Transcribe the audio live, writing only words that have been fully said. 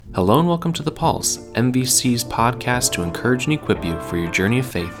Hello and welcome to The Pulse, MVC's podcast to encourage and equip you for your journey of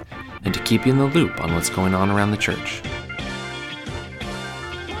faith and to keep you in the loop on what's going on around the church.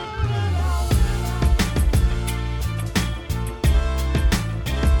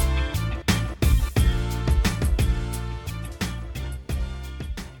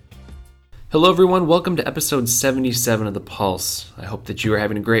 Hello everyone, welcome to episode 77 of The Pulse. I hope that you are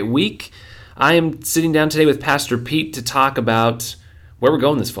having a great week. I am sitting down today with Pastor Pete to talk about where we're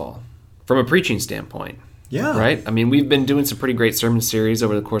going this fall from a preaching standpoint. Yeah. Right? I mean, we've been doing some pretty great sermon series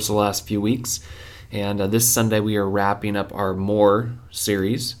over the course of the last few weeks. And this Sunday we are wrapping up our More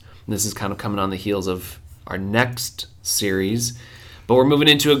series. And this is kind of coming on the heels of our next series. But we're moving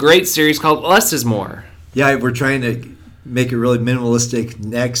into a great series called Less is More. Yeah, we're trying to make it really minimalistic.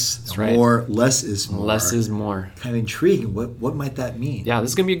 Next, right. More, less is more. Less is more. Kind of intriguing. What might that mean? Yeah, this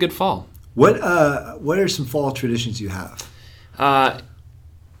is going to be a good fall. What are some fall traditions you have?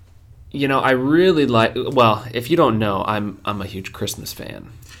 I really like, well, if you don't know, I'm a huge Christmas fan.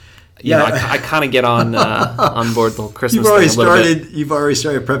 I kind of get on board the whole Christmas thing. You've already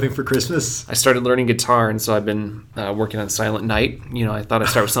started prepping for Christmas? I started learning guitar, and so I've been working on Silent Night. I thought I'd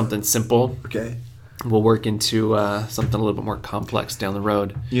start with something simple. Okay. We'll work into something a little bit more complex down the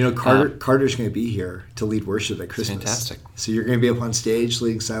road. Carter's going to be here to lead worship at Christmas. Fantastic. So you're going to be up on stage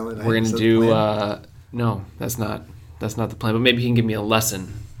leading Silent Night? We're going to do, no, that's not the plan, but maybe he can give me a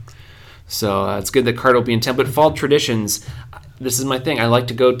lesson. So it's good that Carter will be in town. But fall traditions, this is my thing. I like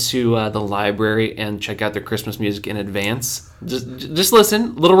to go to the library and check out their Christmas music in advance. Just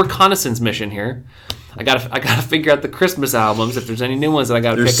listen. Little reconnaissance mission here. I gotta figure out the Christmas albums if there's any new ones that I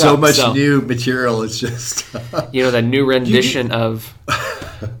gotta pick up. There's so much new material. It's just that new rendition of.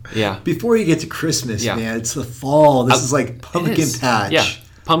 Yeah. Before you get to Christmas, man, it's the fall. This is like pumpkin patch. Yeah,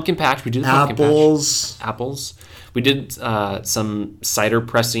 pumpkin patch. We do the pumpkin patch. Apples. We did some cider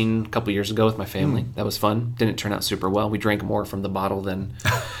pressing a couple years ago with my family. That was fun. Didn't turn out super well. We drank more from the bottle than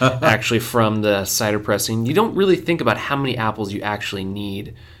actually from the cider pressing. You don't really think about how many apples you actually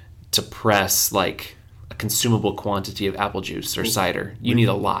need to press like a consumable quantity of apple juice or cider. You need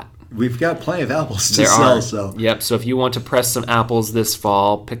a lot. We've got plenty of apples to sell. So. Yep. So if you want to press some apples this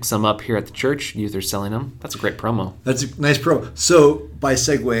fall, pick some up here at the church. Youth are selling them. That's a great promo. That's a nice promo. So by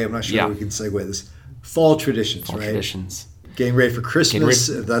segue, I'm not sure we can segue this. Fall traditions, right? Traditions. Getting ready for Christmas.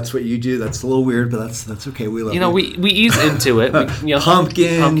 If that's what you do, that's a little weird, but that's okay. We love it. We ease into it.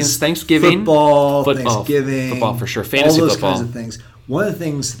 Pumpkins, Thanksgiving, football, Thanksgiving, football for sure, fantasy all those football. Kinds of things. One of the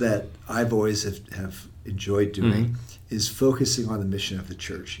things that I've always have enjoyed doing is focusing on the mission of the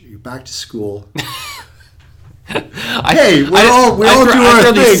church. You're back to school. We all do our thing. I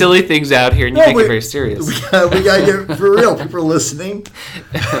throw these silly things out here, and you take it very serious. We gotta get for real. People are listening.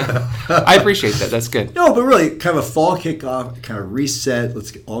 I appreciate that. That's good. No, but really, kind of a fall kickoff, kind of reset.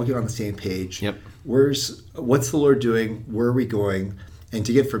 Let's all get on the same page. Yep. What's the Lord doing? Where are we going? And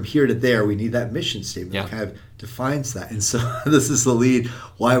to get from here to there, we need that mission statement that kind of defines that. And so this is the lead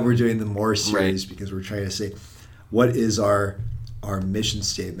why we're doing the More series, because we're trying to say, what is our mission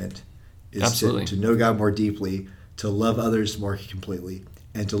statement? Is to know God more deeply, to love others more completely,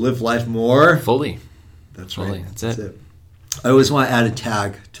 and to live life more fully. That's fully. Right. That's it. I always want to add a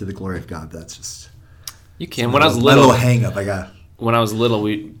tag to the glory of God. That's just you can. When I was little, my little hang up I got. When I was little,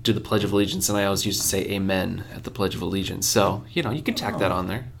 we did the Pledge of Allegiance, and I always used to say "Amen" at the Pledge of Allegiance. So you can tack that on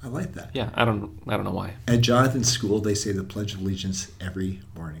there. I like that. Yeah, I don't know why. At Jonathan's school, they say the Pledge of Allegiance every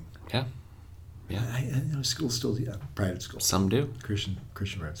morning. Yeah. Yeah. I know schools still do private schools. Some do. Christian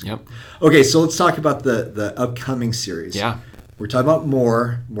private school. Yep. Okay, so let's talk about the upcoming series. Yeah. We're talking about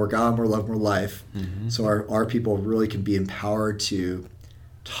more God, more love, more life. Mm-hmm. So our people really can be empowered to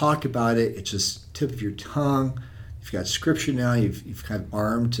talk about it. It's just tip of your tongue. You've got scripture now. You've kind of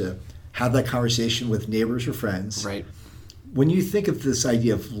armed to have that conversation with neighbors or friends. Right. When you think of this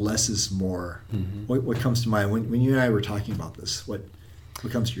idea of less is more, what comes to mind? When you and I were talking about this, what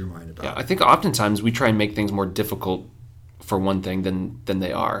comes to your mind about it? I think oftentimes we try and make things more difficult for one thing than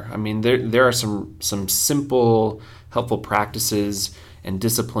they are. I mean, there are some simple, helpful practices and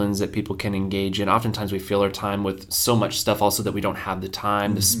disciplines that people can engage in. Oftentimes we fill our time with so much stuff also that we don't have the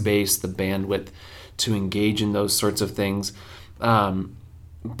time, the space, the bandwidth to engage in those sorts of things. But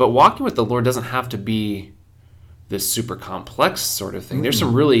walking with the Lord doesn't have to be this super complex sort of thing. There's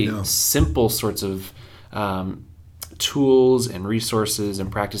some really simple sorts of tools and resources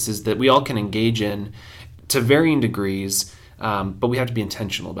and practices that we all can engage in to varying degrees, but we have to be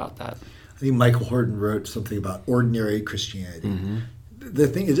intentional about that. I think Michael Horton wrote something about ordinary Christianity. The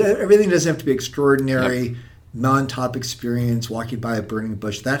thing is, everything doesn't have to be extraordinary, non-top experience, walking by a burning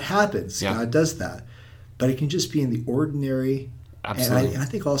bush. That happens. God does that. But it can just be in the ordinary Absolutely. And I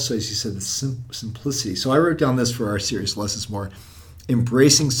think also, as you said, the simplicity. So I wrote down this for our series, Less is More.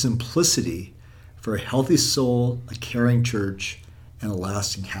 Embracing simplicity for a healthy soul, a caring church, and a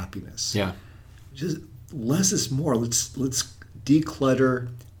lasting happiness. Yeah. Just less is more. Let's declutter,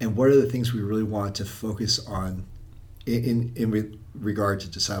 and what are the things we really want to focus on in regard to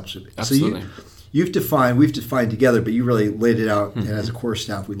discipleship. Absolutely. So we've defined together, but you really laid it out, and as a core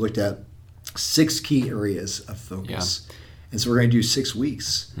staff, we looked at 6 key areas of focus. Yeah. And so we're going to do 6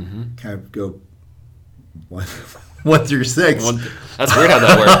 weeks, kind of go 1 through 6. That's weird how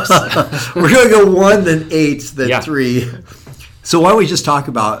that works. We're going to go 1, then 8, then 3. So why don't we just talk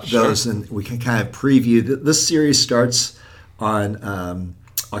about those, and we can kind of preview. This series starts on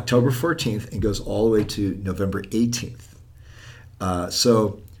October 14th and goes all the way to November 18th.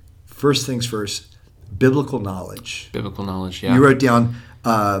 So first things first, biblical knowledge. Biblical knowledge, yeah. You wrote down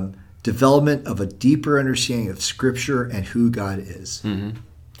development of a deeper understanding of Scripture and who God is. Mm-hmm.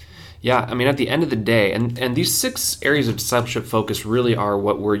 Yeah, I mean, at the end of the day, and these 6 areas of discipleship focus really are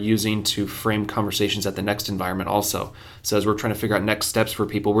what we're using to frame conversations at the Next environment also. So as we're trying to figure out next steps for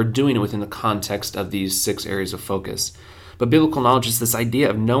people, we're doing it within the context of these 6 areas of focus. But biblical knowledge is this idea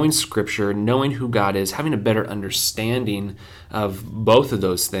of knowing Scripture, knowing who God is, having a better understanding of both of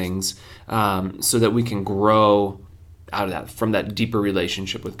those things so that we can grow out of that, from that deeper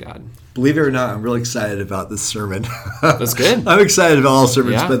relationship with God. Believe it or not, I'm really excited about this sermon. That's good. I'm excited about all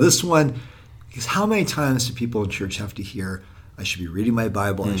sermons, yeah. But this one, because how many times do people in church have to hear, I should be reading my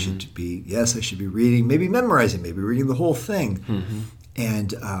Bible, I should be reading, maybe memorizing, maybe reading the whole thing.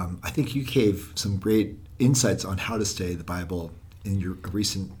 And I think you gave some great insights on how to study the Bible in your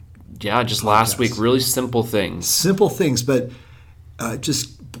recent just podcast. Last week, really simple things. Simple things, but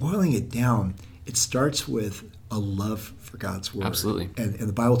just boiling it down, it starts with a love for God's Word. Absolutely. And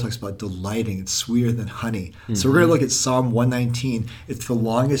the Bible talks about delighting. It's sweeter than honey. So we're going to look at Psalm 119. It's the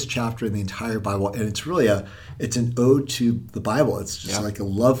longest chapter in the entire Bible, and it's really it's an ode to the Bible. It's just like a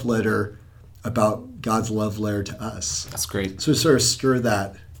love letter about God's love letter to us. That's great. So sort of stir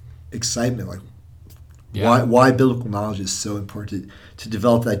that excitement, like why biblical knowledge is so important to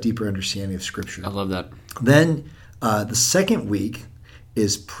develop that deeper understanding of Scripture. I love that. Then the second week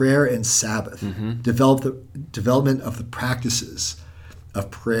is prayer and Sabbath. Development of the practices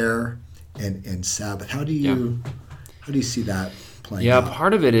of prayer and Sabbath. How do you see that playing out? Yeah,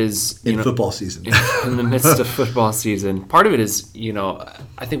 part of it is in football season. In the midst of football season. Part of it is,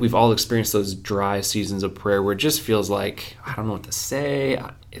 I think we've all experienced those dry seasons of prayer where it just feels like I don't know what to say.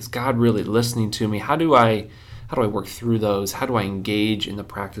 Is God really listening to me? How do I work through those? How do I engage in the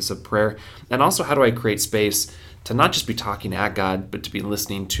practice of prayer? And also, how do I create space to not just be talking at God, but to be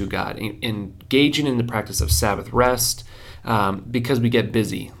listening to God, engaging in the practice of Sabbath rest, because we get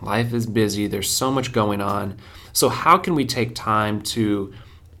busy. Life is busy. There's so much going on. So how can we take time to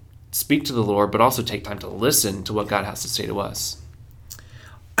speak to the Lord, but also take time to listen to what God has to say to us?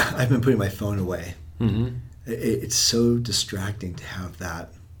 I've been putting my phone away. It's so distracting to have that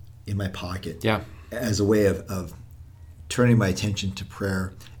in my pocket as a way of turning my attention to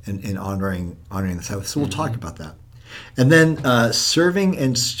prayer and honoring the Sabbath. So we'll talk about that. And then serving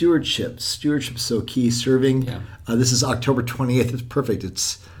and stewardship. Stewardship is so key. Serving, this is October 28th. It's perfect.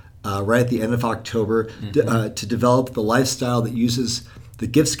 It's right at the end of October to develop the lifestyle that uses the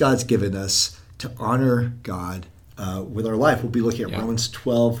gifts God's given us to honor God with our life. We'll be looking at Romans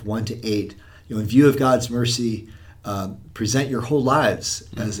 12, 1-8. In view of God's mercy, present your whole lives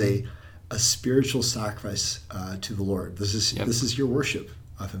as a spiritual sacrifice to the Lord. This is your worship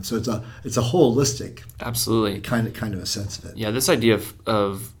of Him. So it's a holistic, absolutely kind of a sense of it. Yeah, this idea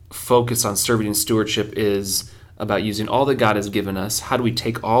of focus on serving and stewardship is about using all that God has given us. How do we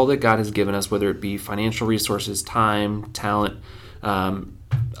take all that God has given us, whether it be financial resources, time, talent,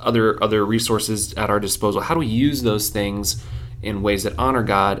 other resources at our disposal? How do we use those things in ways that honor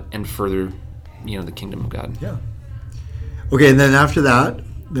God and further, the kingdom of God? Yeah. Okay, and then after that,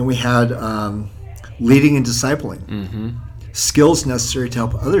 then we had leading and discipling. Skills necessary to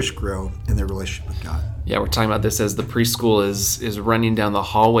help others grow in their relationship with God. Yeah, we're talking about this as the preschool is running down the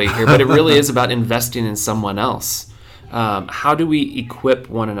hallway here, but it really is about investing in someone else. How do we equip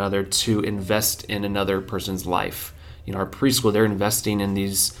one another to invest in another person's life? Our preschool, they're investing in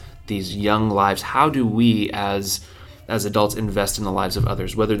these young lives. How do we as as adults invest in the lives of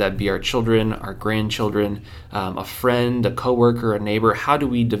others, whether that be our children, our grandchildren, a friend, a coworker, a neighbor? How do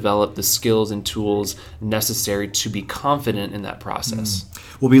we develop the skills and tools necessary to be confident in that process?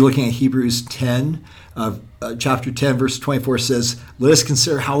 We'll be looking at Hebrews 10. Chapter 10, verse 24 says, "Let us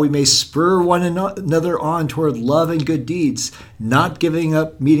consider how we may spur one another on toward love and good deeds, not giving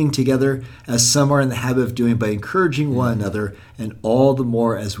up meeting together as some are in the habit of doing, but encouraging one another, and all the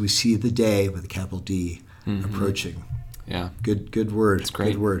more as we see the day," with a capital D, approaching. Yeah. Good word. It's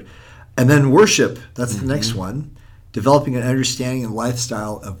great. Good word. And then worship, that's the next one. Developing an understanding and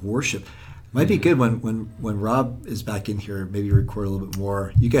lifestyle of worship. Might be good when Rob is back in here, maybe record a little bit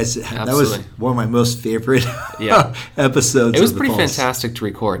more. You guys, that was one of my most favorite episodes. It was pretty fantastic to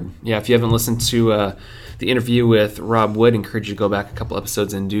record. Yeah, if you haven't listened to the interview with Rob Wood, I encourage you to go back a couple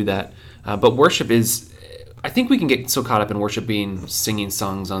episodes and do that. But worship is, I think we can get so caught up in worship being singing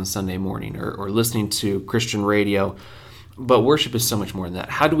songs on Sunday morning or listening to Christian radio. But worship is so much more than that.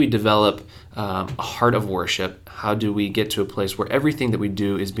 How do we develop a heart of worship? How do we get to a place where everything that we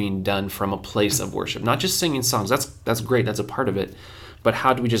do is being done from a place of worship? Not just singing songs. That's great. That's a part of it. But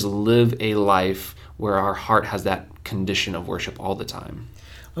how do we just live a life where our heart has that condition of worship all the time?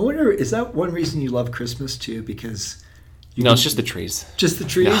 I wonder, is that one reason you love Christmas too? Because it's just the trees. Just the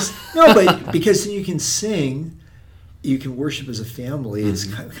trees? No, but because you can sing. You can worship as a family. It's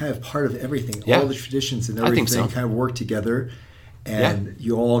kind of part of everything. Yeah. All the traditions and everything kind of work together, and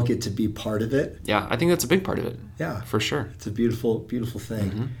you all get to be part of it. Yeah, I think that's a big part of it. Yeah. For sure. It's a beautiful, beautiful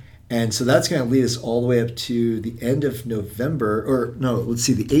thing. And so that's going to lead us all the way up to the end of November, or no, let's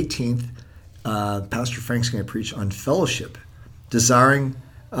see, the 18th. Pastor Frank's going to preach on fellowship, desiring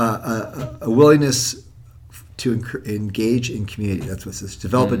a willingness to engage in community. That's what it says.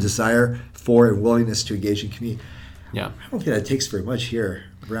 Develop a desire for and willingness to engage in community. Yeah. I don't think that takes very much here.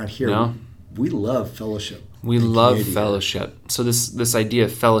 Around here, no. We love fellowship. We love fellowship. So this idea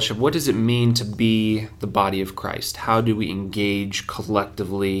of fellowship, what does it mean to be the body of Christ? How do we engage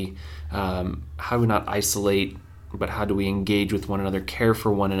collectively? How do we not isolate, but how do we engage with one another, care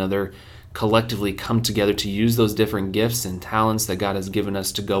for one another, collectively come together to use those different gifts and talents that God has given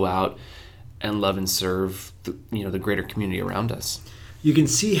us to go out and love and serve the greater community around us? You can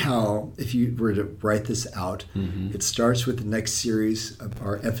see how, if you were to write this out, it starts with the next series of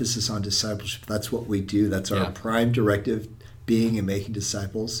our emphasis on discipleship. That's what we do. That's our prime directive, being and making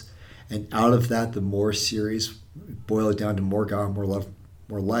disciples. And out of that, the more series, boil it down to more God, more love,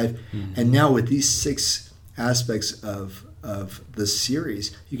 more life. And now with these 6 aspects of the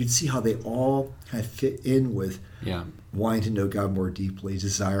series, you can see how they all kind of fit in with wanting to know God more deeply,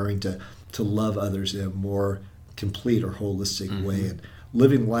 desiring to love others in a more complete or holistic way, and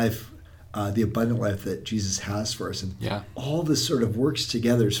living life, the abundant life that Jesus has for us. And all this sort of works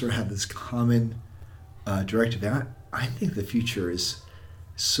together, sort of have this common directive. And I think the future is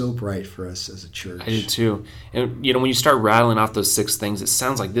so bright for us as a church. I do too. And when you start rattling off those 6 things, it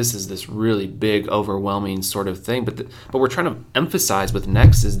sounds like this is this really big, overwhelming sort of thing. But we're trying to emphasize with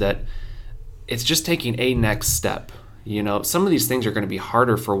next is that it's just taking a next step. Some of these things are going to be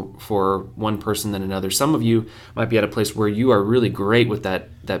harder for one person than another. Some of you might be at a place where you are really great with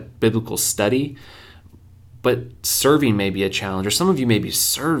that biblical study, but serving may be a challenge. Or some of you may be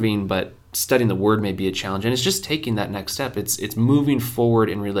serving, but studying the Word may be a challenge. And it's just taking that next step. It's moving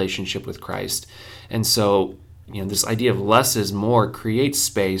forward in relationship with Christ. And so, this idea of less is more creates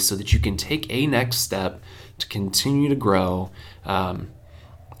space so that you can take a next step to continue to grow.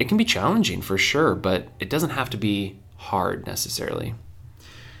 It can be challenging for sure, but it doesn't have to be hard necessarily.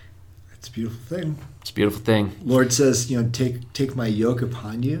 It's a beautiful thing. It's a beautiful thing. Lord says, take my yoke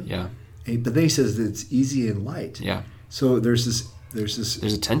upon you. Yeah. But then he says that it's easy and light. Yeah. So there's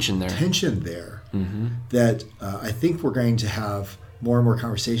a tension there. That I think we're going to have more and more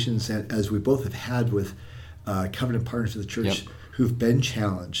conversations, as we both have had with covenant partners of the church who've been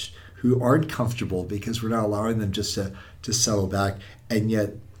challenged, who aren't comfortable because we're not allowing them just to settle back, and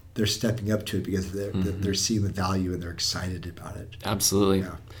yet they're stepping up to it because they're seeing the value and they're excited about it. Absolutely.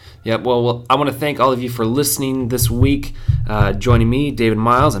 Yeah. Well, I want to thank all of you for listening this week, joining me, David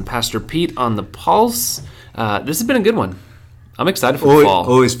Miles, and Pastor Pete on The Pulse. This has been a good one. I'm excited for the fall.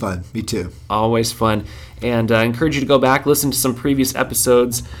 Always fun. Me too. Always fun. And I encourage you to go back, listen to some previous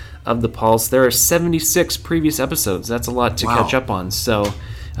episodes of The Pulse. There are 76 previous episodes. That's a lot to catch up on. So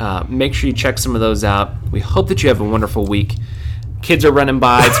make sure you check some of those out. We hope that you have a wonderful week. Kids are running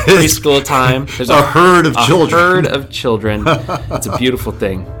by. It's preschool time. There's a herd of children. It's a beautiful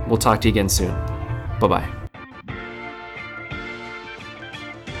thing. We'll talk to you again soon. Bye-bye.